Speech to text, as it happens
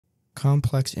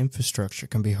complex infrastructure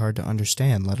can be hard to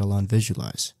understand, let alone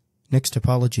visualize.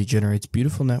 Nix-topology generates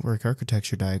beautiful network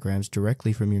architecture diagrams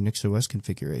directly from your NixOS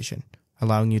configuration,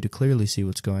 allowing you to clearly see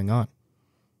what's going on.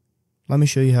 Let me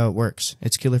show you how it works,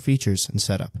 its killer features, and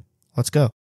setup. Let's go.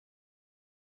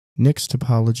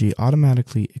 Nix-topology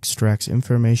automatically extracts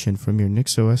information from your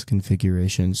NixOS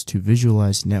configurations to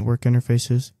visualize network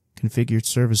interfaces, configured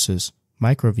services,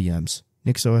 micro VMs,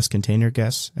 NixOS container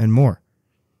guests, and more.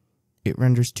 It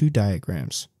renders two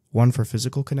diagrams, one for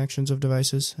physical connections of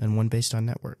devices and one based on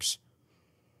networks.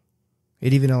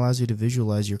 It even allows you to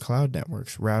visualize your cloud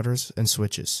networks, routers, and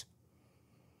switches.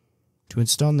 To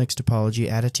install nix-topology,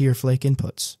 add it to your Flake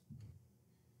inputs.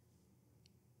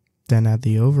 Then add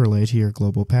the overlay to your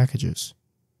global packages.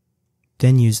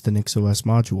 Then use the NixOS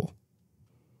module.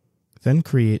 Then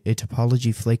create a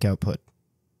topology Flake output.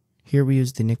 Here we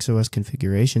use the NixOS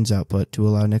configurations output to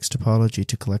allow nix-topology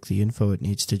to collect the info it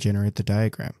needs to generate the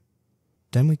diagram.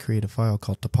 Then we create a file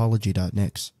called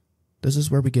topology.nix. This is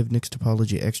where we give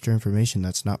nix-topology extra information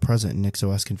that's not present in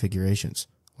NixOS configurations,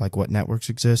 like what networks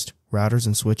exist, routers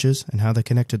and switches, and how they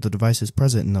connect to the devices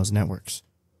present in those networks.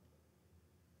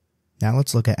 Now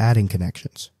let's look at adding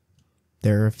connections.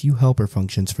 There are a few helper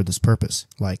functions for this purpose,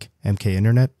 like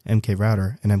mkinternet,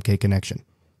 mkrouter, and mkconnection.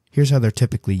 Here's how they're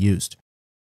typically used.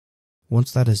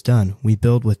 Once that is done, we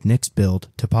build with nix-build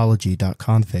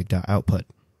topology.config.output.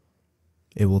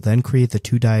 It will then create the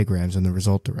two diagrams in the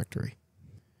result directory.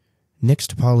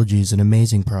 Nix-topology is an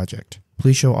amazing project.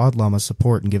 Please show Oddllama's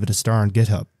support and give it a star on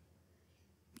GitHub.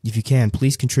 If you can,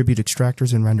 please contribute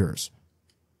extractors and renderers.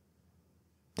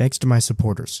 Thanks to my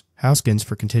supporters, Houskins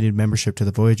for continued membership to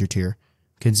the Voyager tier,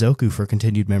 Kinzoku for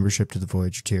continued membership to the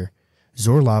Voyager tier,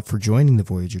 Zorlov for joining the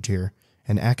Voyager tier,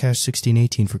 and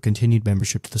Akash1618 for continued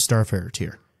membership to the Starfarer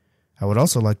tier. I would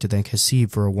also like to thank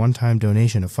Hasib for a one-time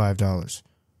donation of $5.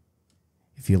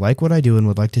 If you like what I do and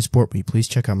would like to support me, please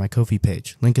check out my Ko-fi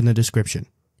page, link in the description.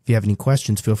 If you have any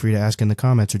questions, feel free to ask in the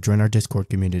comments or join our Discord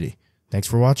community. Thanks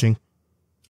for watching.